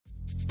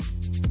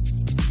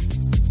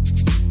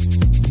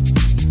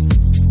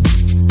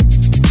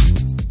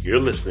You're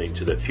listening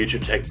to the Future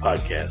Tech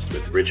Podcast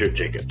with Richard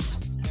Jacobs.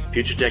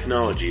 Future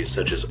technologies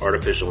such as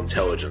artificial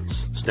intelligence,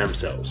 stem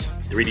cells,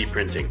 3D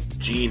printing,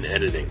 gene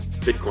editing,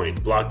 Bitcoin,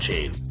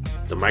 blockchain,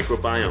 the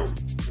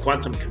microbiome,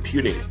 quantum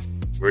computing,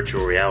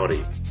 virtual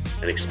reality,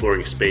 and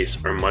exploring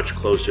space are much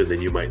closer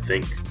than you might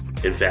think.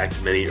 In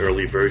fact, many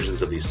early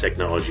versions of these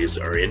technologies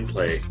are in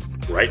play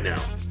right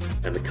now,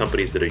 and the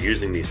companies that are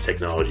using these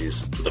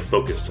technologies are the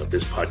focus of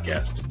this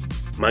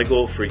podcast. My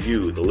goal for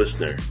you, the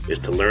listener, is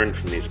to learn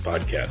from these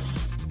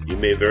podcasts. You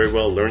may very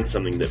well learn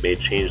something that may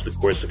change the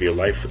course of your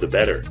life for the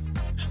better,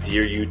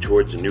 steer you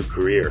towards a new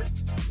career,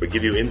 or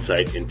give you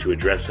insight into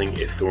addressing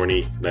a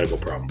thorny medical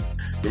problem.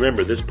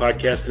 Remember, this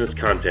podcast and its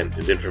content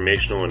is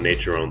informational in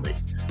nature only.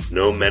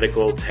 No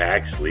medical,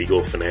 tax,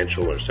 legal,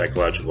 financial, or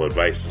psychological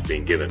advice is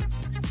being given.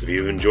 If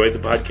you've enjoyed the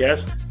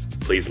podcast,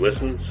 please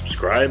listen,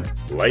 subscribe,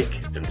 like,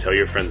 and tell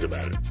your friends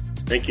about it.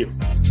 Thank you.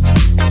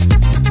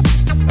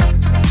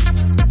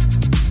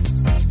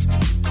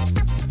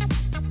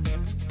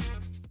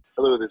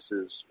 Hello, this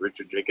is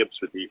Richard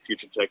Jacobs with the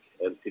Future Tech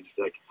and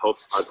Future Tech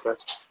Health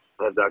Podcast.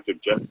 I have Dr.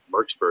 Jeff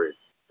Marksberry.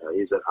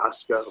 He's at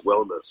Oska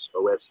Wellness,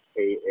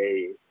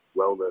 O-S-K-A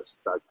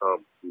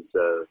wellness.com. He's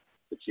the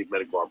Chief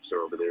Medical Officer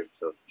over there.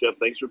 So, Jeff,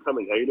 thanks for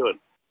coming. How are you doing?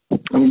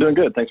 I'm doing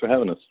good. Thanks for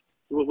having us.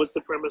 Well, what's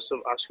the premise of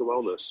Oska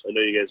Wellness? I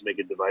know you guys make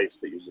a device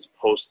that uses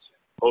pulse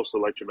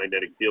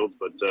electromagnetic fields,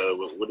 but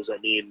what does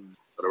that mean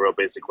on a real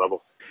basic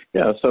level?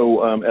 Yeah,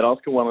 so at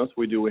Oska Wellness,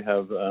 we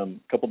have a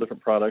couple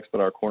different products,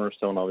 but our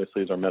cornerstone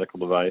obviously is our medical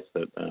device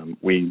that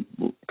we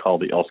call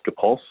the Oska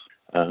Pulse.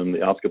 The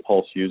Oska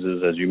Pulse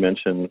uses, as you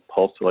mentioned,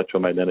 pulsed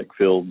electromagnetic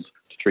fields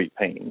to treat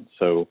pain.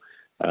 So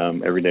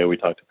every day we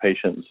talk to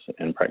patients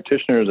and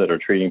practitioners that are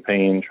treating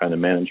pain, trying to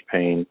manage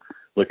pain,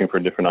 looking for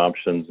different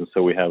options. And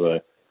so we have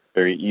a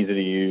very easy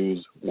to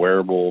use,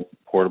 wearable,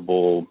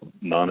 portable,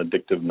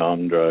 non-addictive,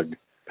 non-drug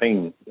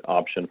pain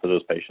option for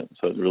those patients.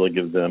 So it really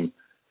gives them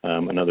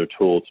another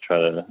tool to try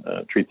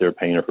to treat their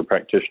pain, or for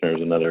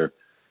practitioners, another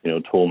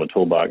tool in the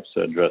toolbox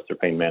to address their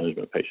pain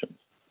management patients.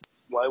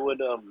 Why would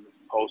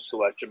pulsed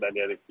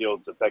electromagnetic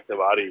fields affect the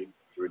body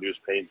to reduce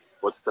pain?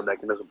 What's the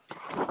mechanism?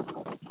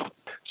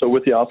 So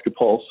with the Oska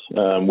Pulse,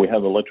 we have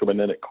an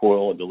electromagnetic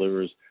coil that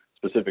delivers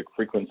specific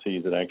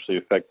frequencies that actually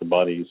affect the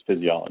body's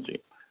physiology.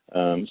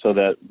 So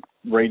that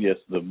radius,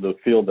 the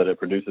field that it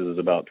produces is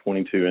about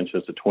 22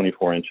 inches to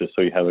 24 inches,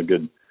 so you have a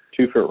good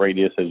 2-foot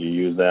radius as you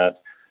use that.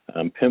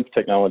 PIMP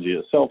technology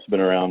itself has been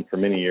around for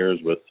many years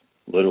with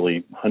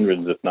literally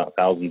hundreds, if not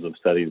thousands, of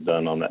studies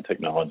done on that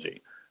technology.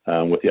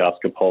 With the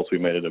Oska Pulse, we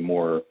made it a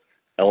more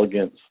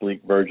elegant,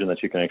 sleek version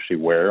that you can actually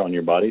wear on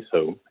your body,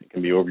 so it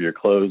can be over your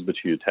clothes, but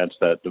you attach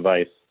that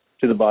device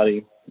to the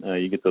body.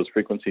 You get those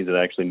frequencies that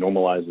actually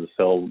normalize the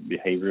cell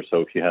behavior,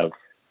 so if you have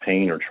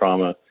pain or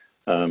trauma,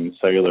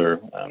 cellular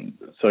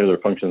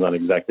function is not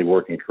exactly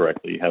working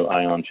correctly. You have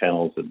ion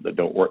channels that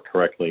don't work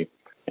correctly.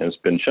 And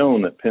it's been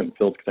shown that PIMP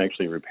fields can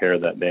actually repair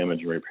that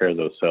damage and repair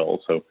those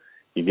cells. So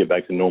you get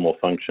back to normal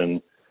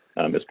function,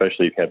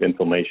 especially if you have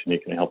inflammation, you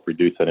can help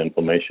reduce that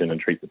inflammation and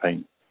treat the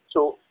pain.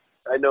 So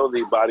I know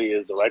the body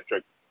is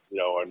electric,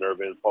 our nerve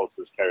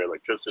impulses carry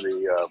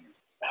electricity.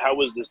 How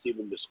was this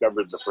even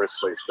discovered in the first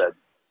place, that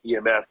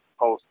EMF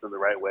pulsed in the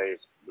right way,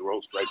 the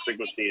right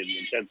frequency and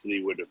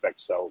intensity would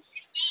affect cells?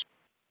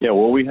 Yeah,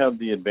 well, we have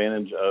the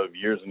advantage of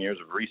years and years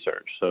of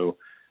research. So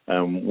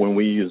when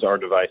we use our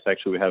device,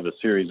 actually we have a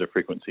series of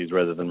frequencies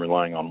rather than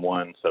relying on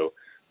one. So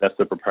that's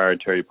the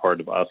proprietary part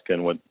of Oska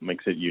and what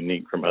makes it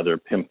unique from other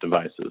PIMP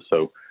devices.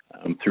 So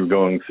through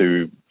going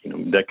through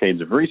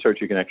decades of research,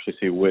 you can actually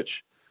see which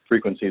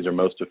frequencies are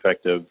most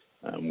effective.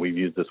 We've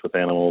used this with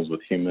animals,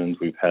 with humans.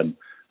 We've had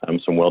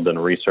some well-done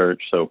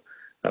research. So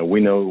we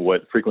know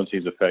what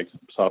frequencies affect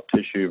soft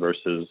tissue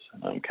versus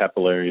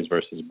capillaries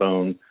versus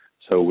bone.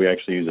 So we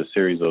actually use a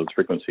series of those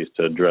frequencies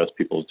to address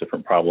people's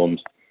different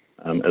problems,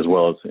 as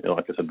well as,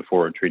 like I said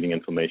before, treating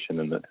inflammation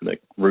and the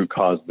root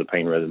cause of the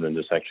pain rather than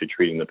just actually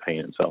treating the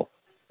pain itself.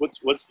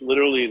 What's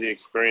literally the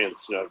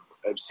experience?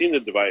 I've seen the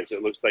device.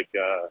 It looks like,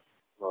 it's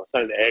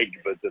not an egg,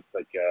 but it's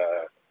like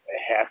a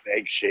half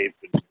egg shape.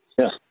 And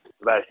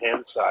it's about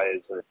hand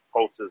size, and it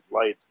pulses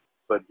light.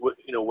 But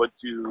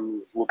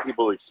will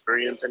people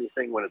experience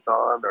anything when it's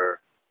on,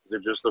 or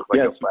does it just look like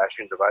a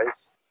flashing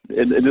device?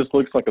 It just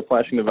looks like a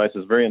flashing device.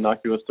 It's a very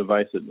innocuous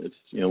device. It's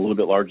a little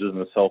bit larger than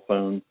a cell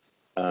phone.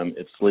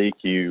 It's sleek.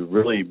 You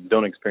really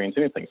don't experience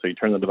anything. So you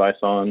turn the device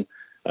on.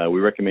 We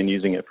recommend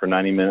using it for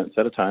 90 minutes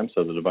at a time.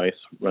 So the device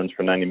runs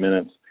for 90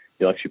 minutes.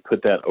 You'll actually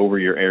put that over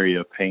your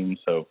area of pain.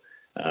 So,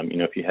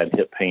 if you had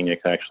hip pain, you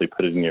can actually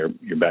put it in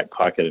your back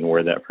pocket and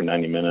wear that for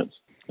 90 minutes.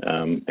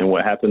 And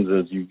what happens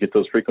is you get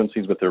those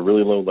frequencies, but they're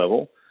really low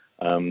level.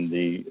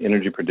 The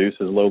energy produced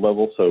is low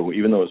level. So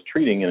even though it's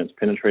treating and it's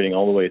penetrating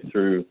all the way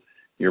through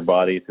your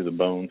body, through the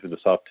bone, through the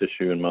soft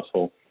tissue and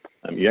muscle,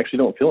 you actually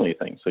don't feel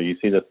anything. So you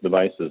see that the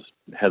device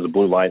has a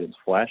blue light, it's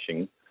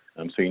flashing,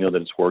 so you know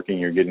that it's working,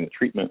 you're getting the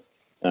treatment.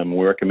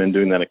 We recommend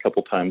doing that a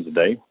couple times a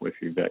day if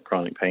you've got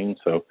chronic pain.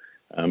 So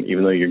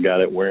even though you've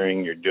got it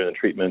wearing, you're doing the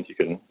treatment, you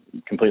can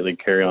completely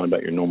carry on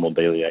about your normal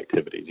daily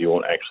activities. You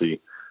won't actually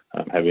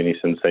have any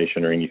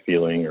sensation or any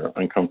feeling or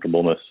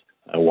uncomfortableness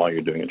while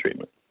you're doing a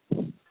treatment.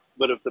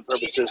 But if the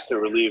purpose is to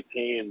relieve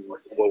pain,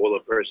 what will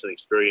a person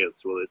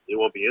experience? It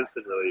won't be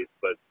instant relief,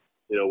 but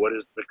what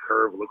does the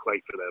curve look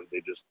like for them?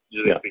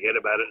 Do they forget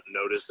about it and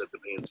notice that the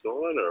pain's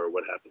gone, or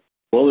what happens?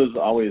 Well, there's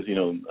always,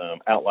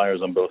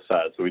 outliers on both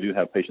sides. So we do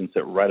have patients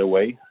that right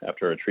away,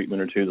 after a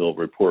treatment or two, they'll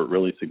report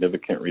really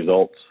significant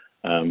results.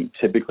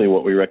 Typically,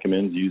 what we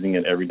recommend is using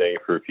it every day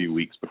for a few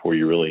weeks before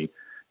you really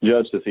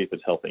judge to see if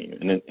it's helping you.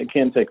 And it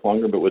can take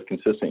longer, but with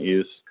consistent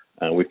use,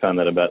 we found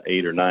that about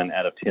 8 or 9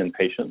 out of 10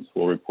 patients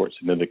will report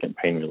significant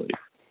pain relief.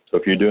 So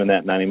if you're doing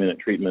that 90-minute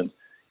treatment,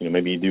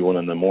 maybe you do one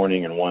in the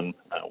morning and one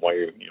while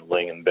you're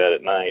laying in bed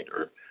at night,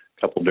 or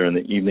a couple during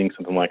the evening,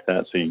 something like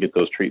that. So you get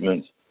those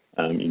treatments,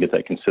 you get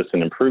that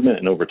consistent improvement,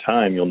 and over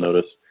time you'll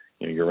notice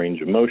your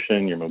range of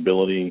motion, your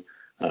mobility,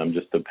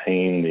 just the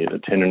pain, the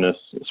tenderness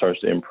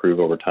starts to improve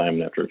over time.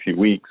 And after a few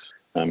weeks,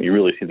 you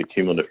really see the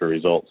cumulative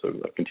results of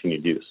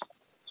continued use.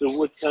 So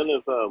what kind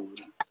of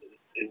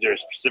is there a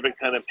specific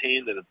kind of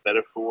pain that it's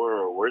better for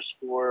or worse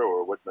for,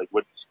 or what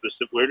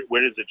specific?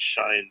 Where does it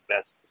shine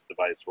best? This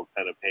device, what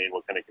kind of pain,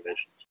 what kind of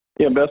conditions?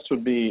 Yeah, best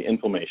would be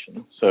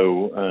inflammation.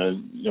 So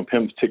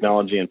PIMP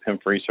technology and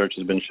PIMP research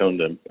has been shown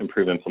to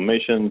improve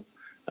inflammation.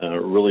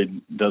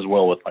 Really does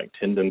well with like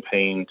tendon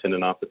pain,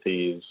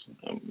 tendinopathies,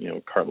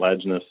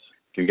 cartilaginous.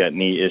 If you've got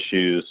knee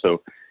issues,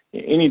 so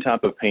any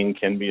type of pain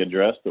can be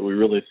addressed, but we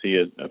really see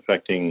it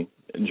affecting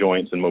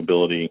joints and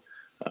mobility.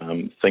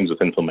 Things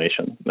with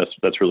inflammation.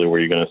 That's really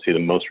where you're going to see the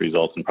most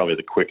results and probably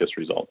the quickest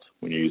results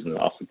when you're using the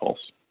Oska Pulse.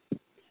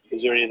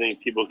 Is there anything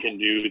people can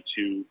do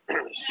to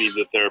speed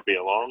the therapy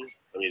along?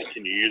 I mean,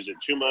 can you use it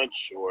too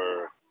much,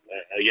 or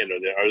again, are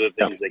there other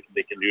things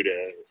they can do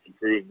to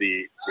improve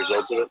the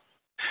results of it?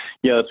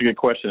 Yeah, that's a good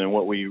question. And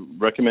what we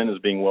recommend is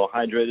being well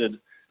hydrated.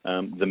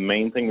 The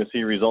main thing to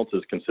see results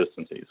is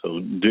consistency. So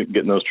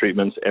getting those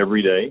treatments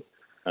every day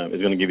is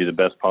going to give you the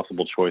best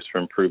possible choice for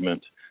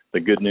improvement. The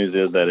good news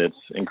is that it's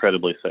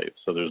incredibly safe.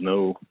 So there's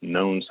no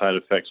known side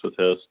effects with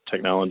this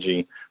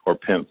technology or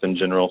PIMP in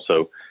general.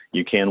 So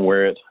you can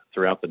wear it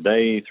throughout the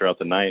day, throughout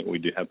the night. We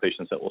do have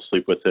patients that will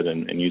sleep with it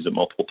and use it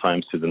multiple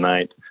times through the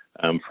night.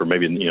 For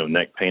maybe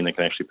neck pain, they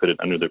can actually put it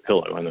under their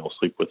pillow and they'll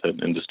sleep with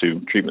it and just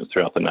do treatments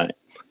throughout the night.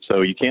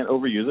 So you can't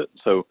overuse it.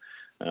 So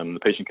the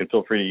patient can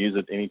feel free to use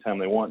it anytime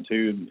they want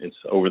to. It's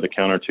over the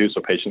counter too, so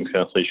patients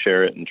can actually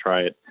share it and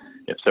try it.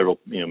 If several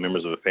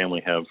members of a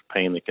family have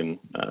pain, they can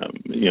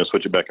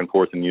switch it back and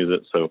forth and use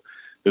it. So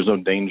there's no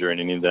danger in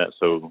any of that.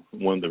 So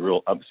one of the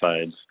real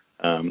upsides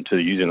to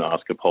using the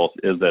Oska Pulse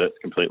is that it's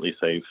completely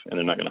safe and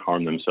they're not going to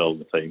harm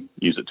themselves if they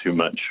use it too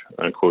much,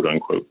 quote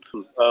unquote.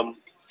 I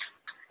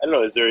don't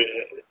know. Is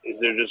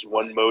there just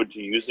one mode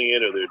to using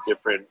it? Are there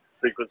different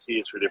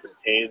frequencies for different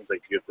pains?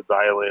 Like, do you have to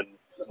dial in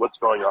what's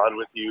going on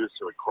with you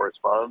so it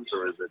corresponds,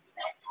 or is it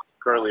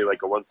currently like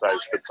a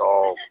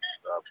one-size-fits-all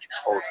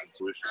pulse and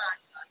solution?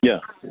 Yeah.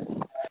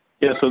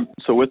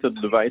 So with the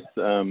device,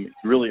 you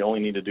really only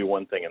need to do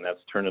one thing, and that's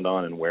turn it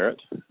on and wear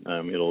it.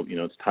 It'll,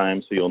 it's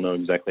timed, so you'll know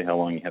exactly how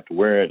long you have to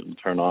wear it. It'll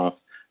turn off.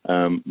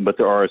 But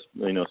there are,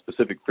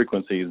 specific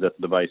frequencies that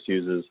the device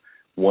uses.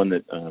 One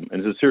that, and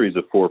it's a series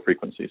of 4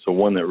 frequencies. So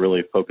one that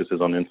really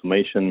focuses on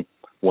inflammation,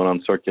 one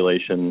on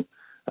circulation,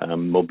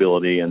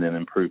 mobility, and then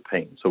improved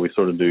pain. So we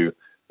sort of do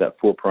that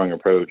 4-prong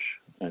approach,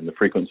 and the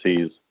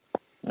frequencies,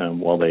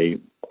 while they,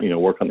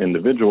 work on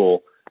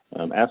individual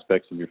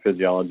aspects of your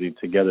physiology,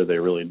 together they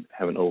really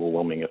have an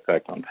overwhelming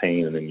effect on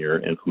pain and then your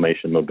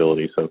inflammation,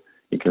 mobility. So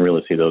you can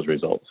really see those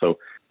results. So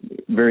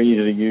very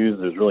easy to use.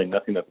 There's really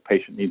nothing that the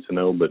patient needs to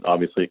know, but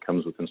obviously it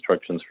comes with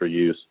instructions for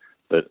use.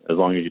 But as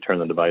long as you turn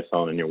the device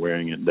on and you're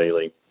wearing it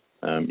daily,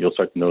 you'll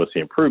start to notice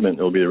the improvement.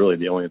 It'll be really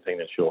the only thing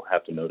that you'll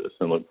have to notice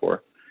and look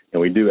for. And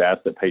we do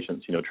ask that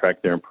patients,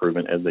 track their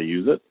improvement as they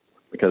use it,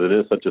 because it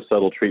is such a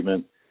subtle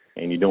treatment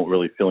and you don't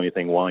really feel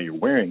anything while you're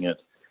wearing it.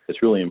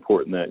 It's really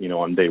important that,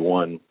 on day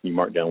one, you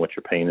mark down what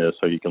your pain is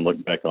so you can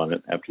look back on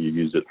it after you've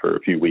used it for a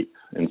few weeks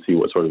and see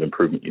what sort of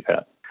improvement you've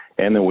had.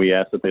 And then we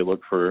ask that they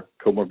look for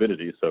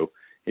comorbidities. So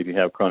if you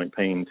have chronic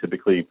pain,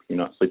 typically you're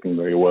not sleeping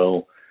very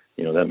well,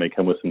 that may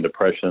come with some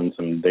depression,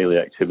 some daily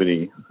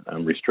activity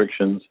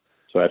restrictions.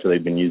 So after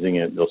they've been using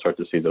it, they'll start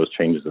to see those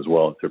changes as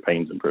well if their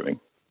pain's improving.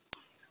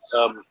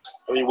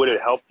 Would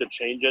it help to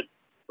change it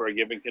for a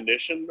given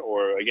condition,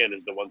 or again,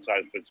 is the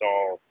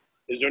one-size-fits-all?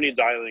 Is there any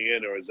dialing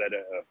in, or is that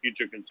a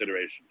future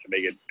consideration to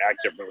make it act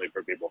differently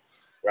for people,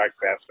 or act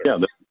faster? Yeah,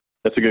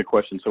 that's a good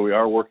question. So we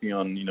are working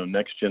on,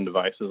 next-gen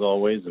devices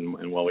always,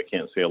 and while we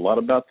can't say a lot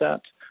about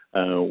that,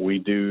 we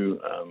do,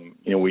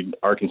 we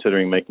are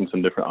considering making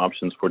some different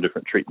options for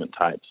different treatment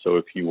types. So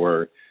if you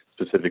were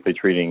specifically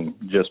treating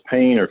just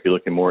pain, or if you're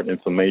looking more at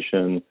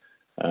inflammation,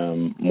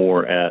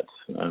 more at,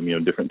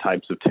 different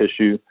types of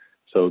tissue.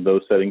 So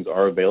those settings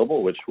are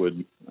available, which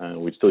would,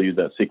 we'd still use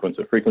that sequence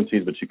of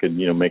frequencies, but you could,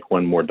 make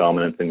one more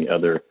dominant than the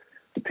other,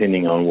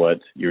 depending on what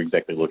you're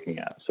exactly looking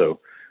at. So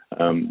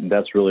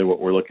that's really what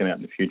we're looking at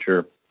in the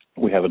future.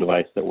 We have a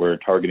device that we're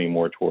targeting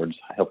more towards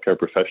healthcare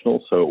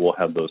professionals, so it will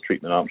have those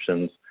treatment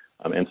options.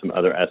 and some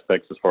other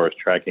aspects as far as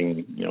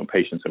tracking,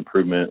 patients'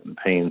 improvement and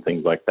pain,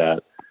 things like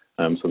that.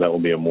 So that will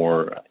be a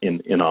more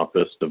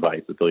in-office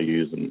device that they'll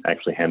use and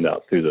actually hand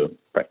out through the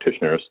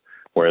practitioners.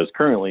 Whereas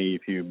currently,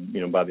 if you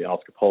buy the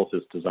Oska Pulse,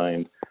 it's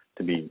designed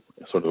to be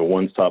sort of a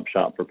one-stop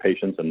shop for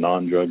patients, a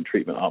non-drug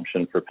treatment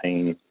option for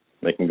pain.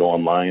 They can go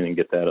online and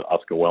get that at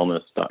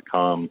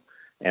oskawellness.com,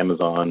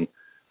 Amazon.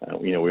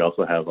 We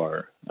also have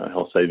our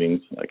health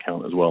savings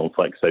account as well, and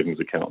flex savings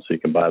account, so you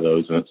can buy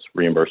those, and it's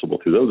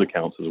reimbursable through those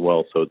accounts as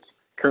well. So it's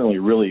currently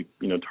really,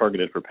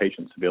 targeted for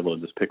patients to be able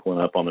to just pick one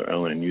up on their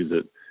own and use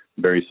it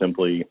very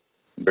simply,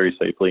 very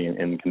safely,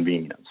 and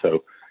convenient.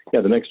 So,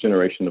 the next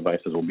generation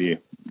devices will be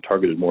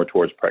targeted more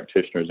towards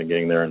practitioners and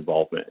getting their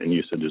involvement and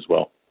usage as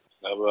well.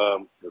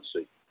 Let's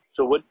see.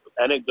 So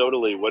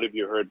anecdotally, what have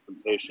you heard from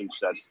patients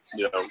that,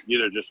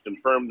 either just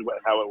confirmed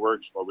how it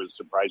works or was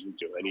surprising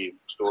to you? Any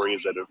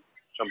stories that have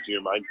come to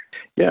your mind?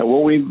 Yeah,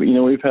 well,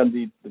 we've had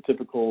the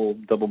typical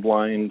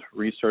double-blind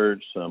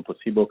research,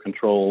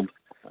 placebo-controlled,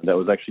 that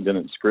was actually done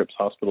at Scripps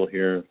Hospital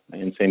here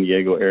in San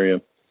Diego area.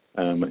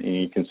 And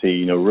you can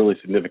see, really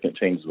significant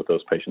changes with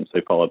those patients.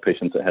 They followed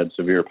patients that had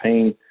severe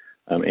pain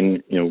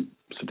and,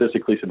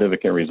 statistically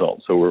significant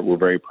results. So we're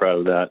very proud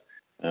of that.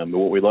 But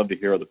what we love to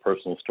hear are the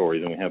personal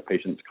stories. And we have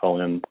patients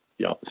call in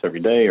the office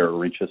every day or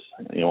reach us,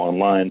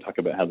 online, talk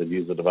about how they've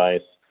used the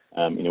device.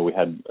 We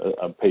had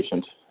a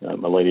patient,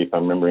 a lady, if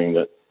I'm remembering,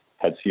 that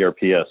had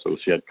CRPS. So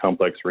she had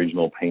complex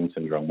regional pain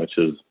syndrome, which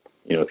is,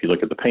 if you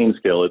look at the pain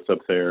scale, it's up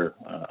there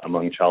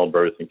among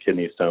childbirth and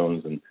kidney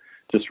stones and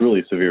just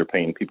really severe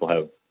pain. People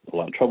have a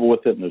lot of trouble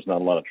with it, and there's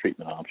not a lot of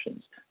treatment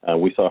options.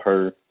 We saw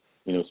her,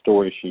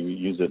 story. She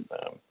used it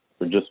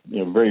for just,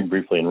 very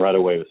briefly, and right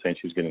away was saying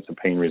she was getting some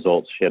pain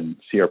results. She had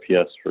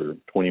CRPS for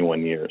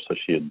 21 years, so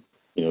she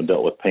had,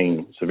 dealt with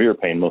pain, severe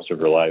pain most of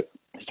her life.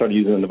 Started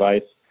using the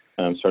device,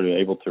 started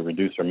able to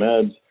reduce her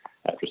meds.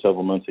 After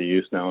several months of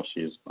use now,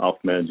 she's off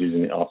meds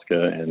using the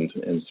Oska and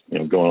is,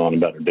 going on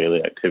about her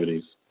daily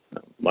activities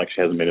like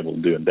she hasn't been able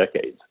to do in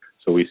decades.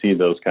 So we see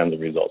those kinds of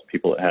results.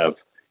 People that have,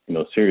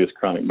 serious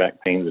chronic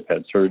back pains, have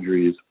had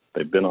surgeries,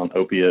 they've been on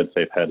opiates,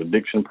 they've had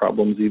addiction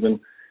problems even,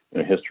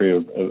 history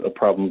of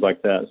problems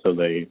like that. So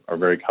they are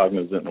very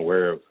cognizant and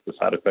aware of the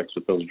side effects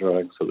with those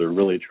drugs. So they're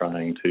really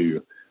trying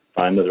to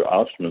find other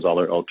options,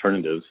 other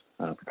alternatives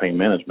for pain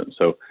management.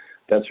 So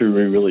that's who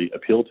we really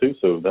appeal to.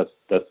 So that's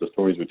the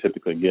stories we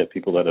typically get.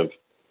 People that have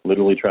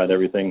literally tried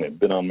everything. They've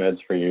been on meds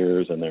for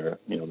years, and they're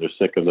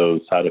sick of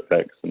those side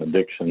effects and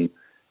addiction,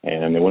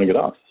 and they want to get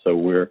off. So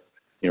we're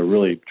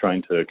really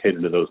trying to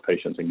cater to those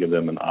patients and give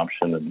them an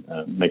option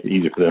and make it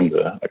easy for them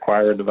to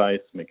acquire a device,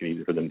 make it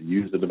easy for them to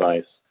use the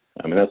device.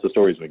 And that's the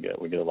stories we get.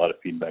 We get a lot of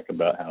feedback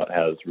about how it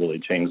has really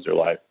changed their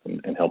life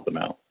and helped them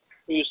out.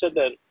 You said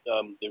that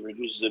it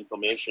reduces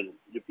inflammation.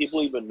 Do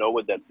people even know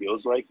what that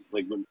feels like?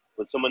 Like when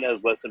someone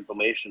has less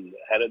inflammation,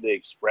 how do they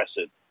express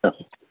it in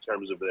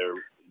terms of their,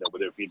 with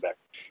their feedback?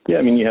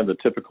 Yeah, you have the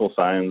typical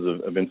signs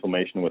of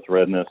inflammation with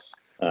redness,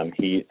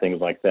 heat,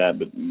 things like that.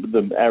 But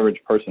the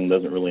average person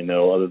doesn't really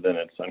know, other than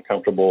it's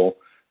uncomfortable.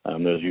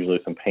 There's usually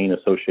some pain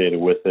associated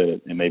with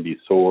it. It may be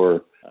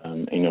sore,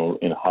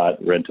 in hot,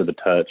 red to the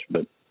touch.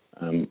 But,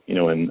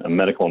 in a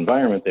medical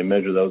environment, they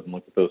measure those and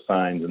look at those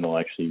signs, and they'll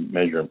actually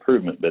measure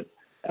improvement. But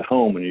at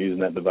home, when you're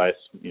using that device,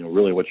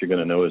 really what you're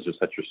going to know is just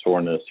that your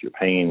soreness, your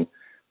pain,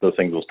 those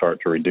things will start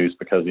to reduce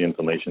because the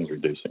inflammation is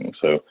reducing.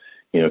 So,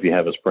 if you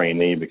have a sprained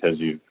knee because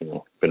you've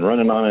been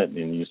running on it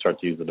and you start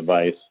to use the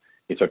device,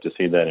 you start to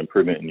see that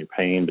improvement in your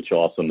pain, but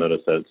you'll also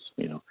notice that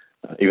it's,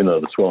 even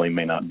though the swelling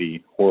may not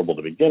be horrible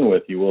to begin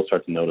with, you will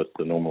start to notice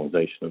the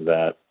normalization of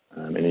that.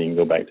 And then you can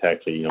go back to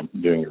actually,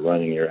 doing your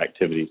running, your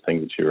activities,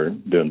 things that you were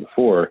doing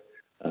before.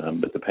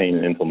 But the pain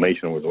and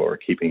inflammation was what were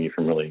keeping you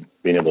from really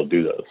being able to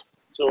do those.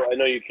 So I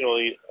know you can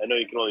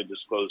only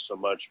disclose so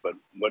much, but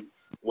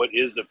what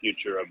is the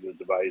future of the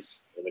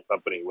device and the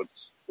company? What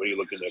are you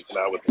looking to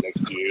come out with the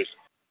next few years?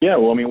 Yeah,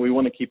 well, we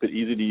want to keep it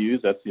easy to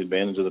use. That's the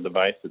advantage of the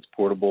device. It's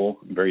portable,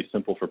 very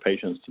simple for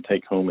patients to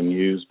take home and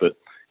use. But,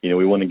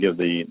 we want to give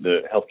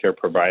the healthcare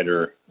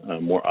provider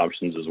more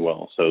options as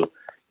well. So,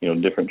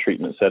 different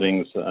treatment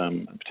settings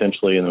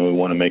potentially, and then we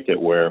want to make it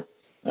where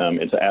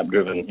it's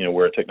app-driven.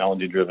 We're a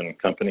technology-driven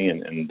company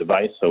and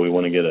device, so we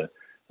want to get a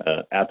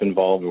app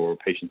involved where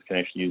patients can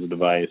actually use the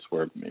device,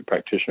 where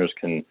practitioners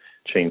can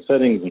change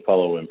settings and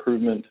follow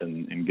improvement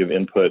and give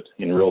input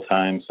in real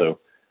time. So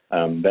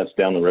that's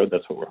down the road.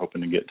 That's what we're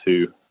hoping to get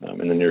to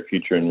in the near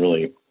future, and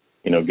really,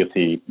 get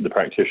the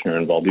practitioner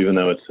involved. Even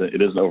though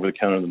it is an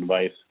over-the-counter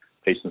device,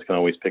 patients can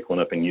always pick one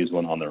up and use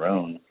one on their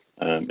own.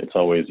 It's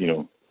always,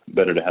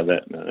 better to have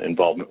that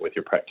involvement with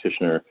your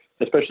practitioner,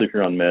 especially if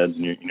you're on meds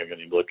and you're going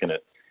to be looking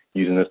at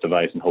using this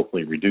device and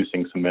hopefully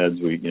reducing some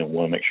meds. We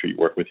want to make sure you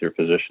work with your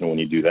physician when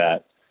you do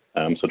that.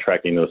 So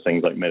tracking those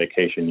things like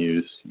medication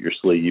use, your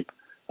sleep,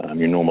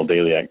 your normal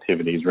daily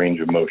activities,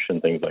 range of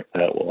motion, things like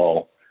that will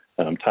all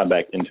tie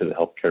back into the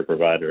healthcare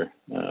provider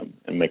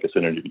and make a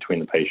synergy between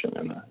the patient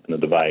and the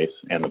device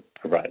and the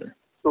provider.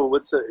 Cool.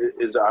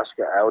 Is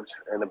Oska out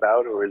and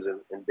about, or is it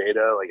in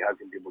beta? Like, how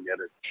can people get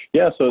it?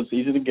 Yeah, so it's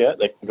easy to get.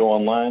 They can go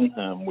online.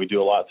 We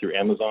do a lot through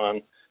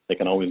Amazon. They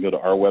can always go to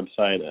our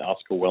website at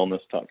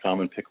oskawellness.com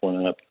and pick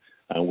one up.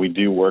 We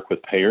do work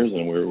with payers,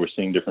 and we're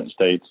seeing different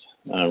states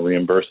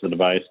reimburse the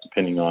device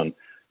depending on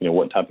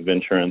what type of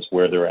insurance,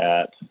 where they're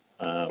at,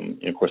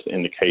 of course the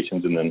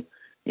indications, and then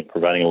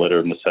providing a letter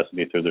of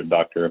necessity through their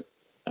doctor.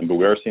 But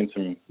we are seeing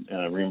some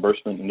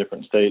reimbursement in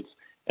different states,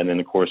 and then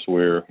of course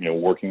we're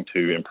working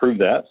to improve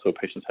that so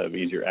patients have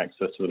easier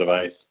access to the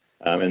device,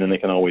 and then they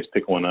can always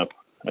pick one up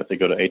if they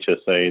go to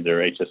HSA, their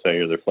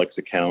HSA or their Flex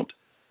account.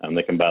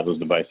 They can buy those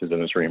devices,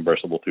 and it's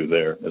reimbursable through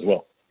there as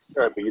well.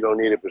 All right, but you don't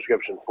need a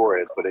prescription for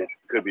it, but it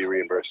could be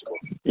reimbursable.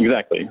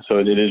 Exactly. So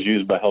it is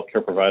used by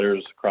healthcare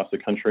providers across the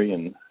country,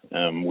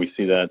 and we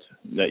see that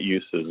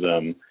use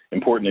is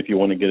important if you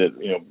want to get it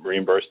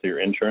reimbursed through your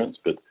insurance.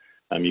 But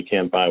you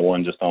can't buy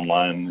one just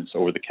online. It's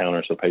over the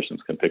counter, so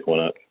patients can pick one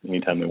up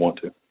anytime they want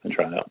to and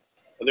try it out.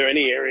 Are there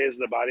any areas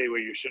in the body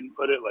where you shouldn't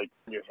put it, like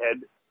in your head,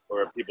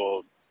 or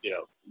people,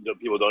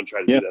 people don't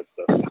try to do that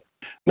stuff?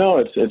 No,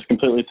 it's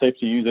completely safe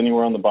to use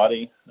anywhere on the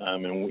body.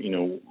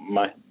 And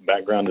my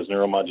background is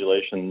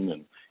neuromodulation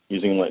and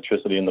using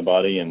electricity in the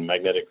body and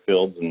magnetic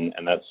fields, and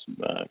that's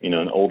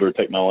an older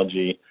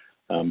technology,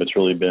 but it's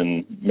really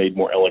been made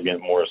more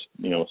elegant, more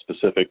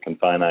specific and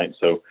finite.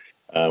 So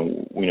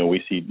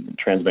we see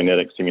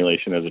transmagnetic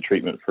stimulation as a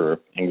treatment for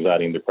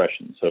anxiety and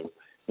depression. So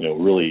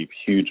really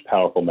huge,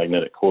 powerful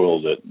magnetic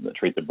coils that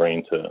treat the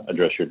brain to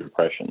address your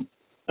depression.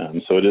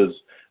 So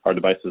our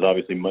device is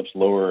obviously much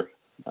lower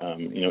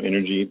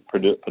energy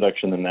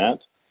production than that,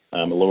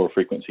 a lower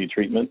frequency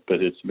treatment,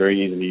 but it's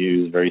very easy to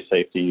use, very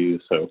safe to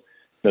use. So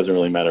it doesn't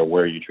really matter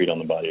where you treat on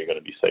the body, you're going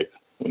to be safe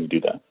when you do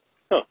that.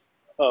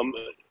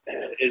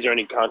 Is there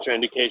any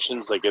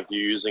contraindications? Like if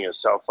you're using a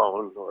cell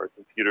phone or a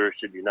computer,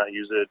 should you not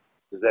use it?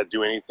 Does that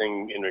do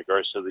anything in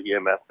regards to the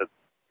EMF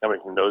that's coming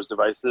from those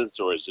devices,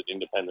 or is it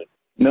independent?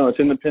 No, it's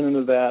independent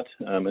of that.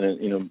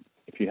 And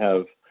if you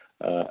have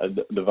a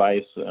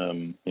device,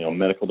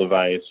 medical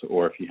device,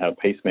 or if you have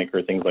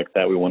pacemaker, things like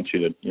that, we want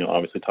you to,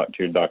 obviously talk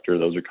to your doctor.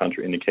 Those are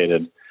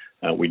contraindicated.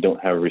 We don't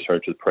have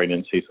research with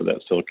pregnancy, so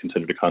that's still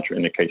considered a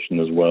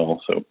contraindication as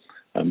well. So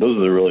those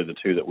are really the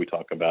two that we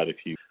talk about. If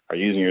you are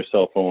using your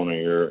cell phone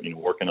or you're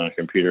working on a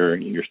computer,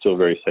 you're still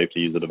very safe to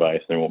use the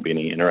device. There won't be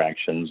any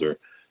interactions or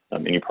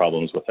any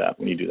problems with that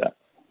when you do that.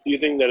 Do you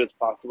think that it's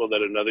possible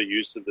that another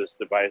use of this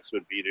device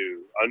would be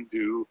to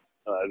undo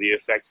the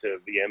effects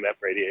of the EMF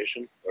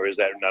radiation, or is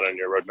that not on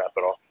your roadmap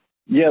at all?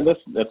 Yeah,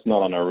 that's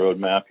not on our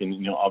roadmap.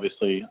 And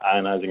obviously,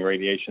 ionizing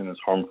radiation is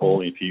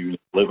harmful if you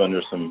live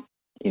under some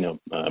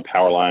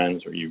power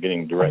lines or you're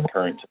getting direct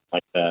current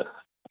like that.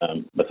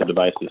 But the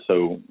device is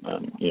so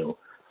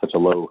such a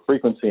low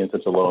frequency and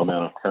such a low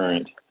amount of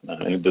current,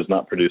 and it does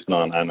not produce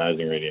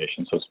non-ionizing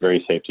radiation, so it's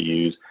very safe to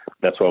use.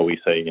 That's why we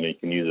say you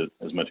can use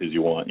it as much as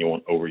you want. You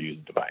won't overuse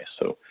the device.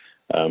 So,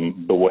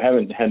 but we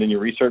haven't had any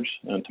research,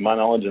 to my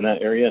knowledge, in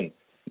that area.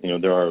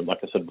 And there are, like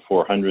I said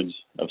before, hundreds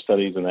of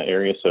studies in that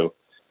area. So,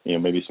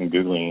 maybe some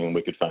Googling and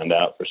we could find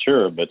out for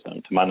sure. But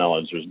to my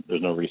knowledge,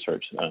 there's no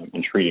research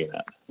in treating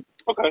that.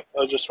 Okay, I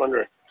was just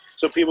wondering.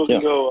 So people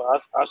can go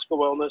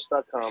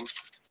oskawellness.com,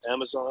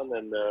 Amazon,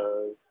 and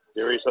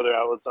various other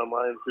outlets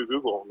online through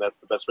Google, and that's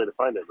the best way to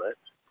find it, right?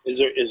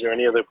 Is there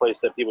any other place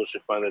that people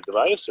should find the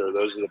device, or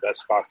those are the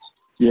best spots?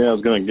 Yeah, I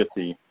was going to get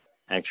the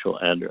actual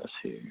address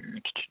here.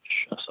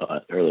 I saw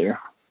it earlier.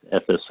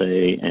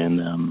 FSA,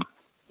 and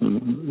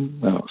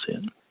I don't see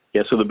it.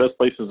 Yeah, so the best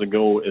places to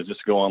go is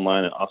just go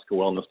online at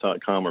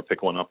oskawellness.com or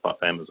pick one up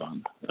off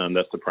Amazon.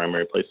 That's the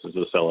primary places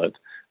to sell it.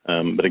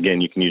 But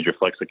again, you can use your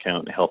Flex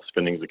account, health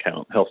savings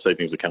account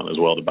as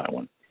well to buy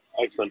one.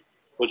 Excellent.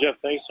 Well, Jeff,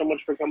 thanks so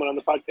much for coming on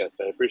the podcast.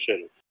 I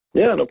appreciate it.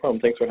 Yeah, no problem.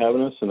 Thanks for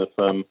having us. And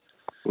if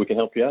we can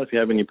help you out, if you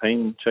have any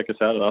pain, check us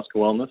out at Oska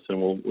Wellness,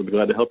 and we'll be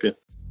glad to help you.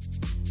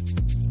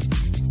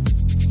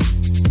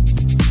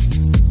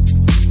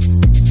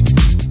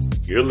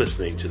 You're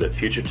listening to the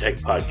Future Tech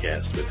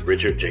Podcast with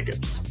Richard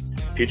Jacobs.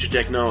 Future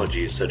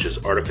technologies such as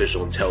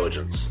artificial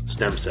intelligence,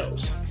 stem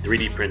cells,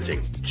 3D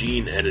printing,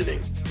 gene editing,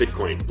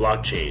 Bitcoin,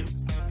 blockchain,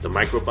 the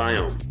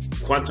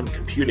microbiome, quantum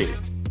computing,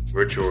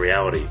 virtual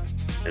reality,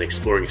 and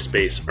exploring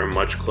space are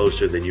much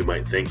closer than you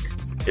might think.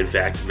 In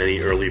fact, many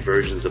early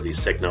versions of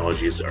these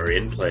technologies are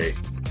in play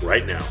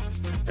right now,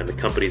 and the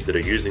companies that are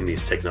using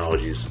these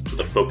technologies are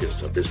the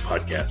focus of this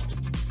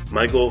podcast.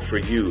 My goal for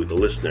you, the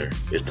listener,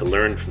 is to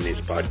learn from these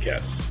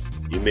podcasts.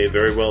 You may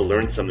very well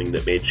learn something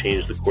that may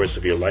change the course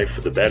of your life for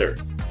the better,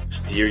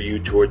 steer you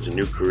towards a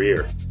new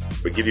career,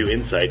 or give you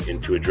insight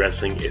into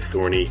addressing a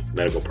thorny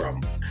medical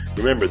problem.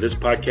 Remember, this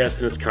podcast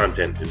and its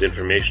content is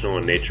informational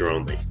in nature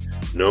only.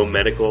 No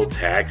medical,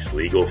 tax,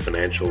 legal,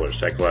 financial, or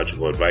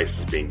psychological advice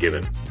is being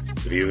given.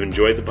 If you've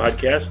enjoyed the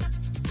podcast,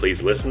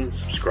 please listen,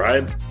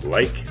 subscribe,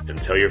 like, and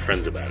tell your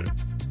friends about it.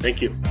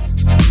 Thank you.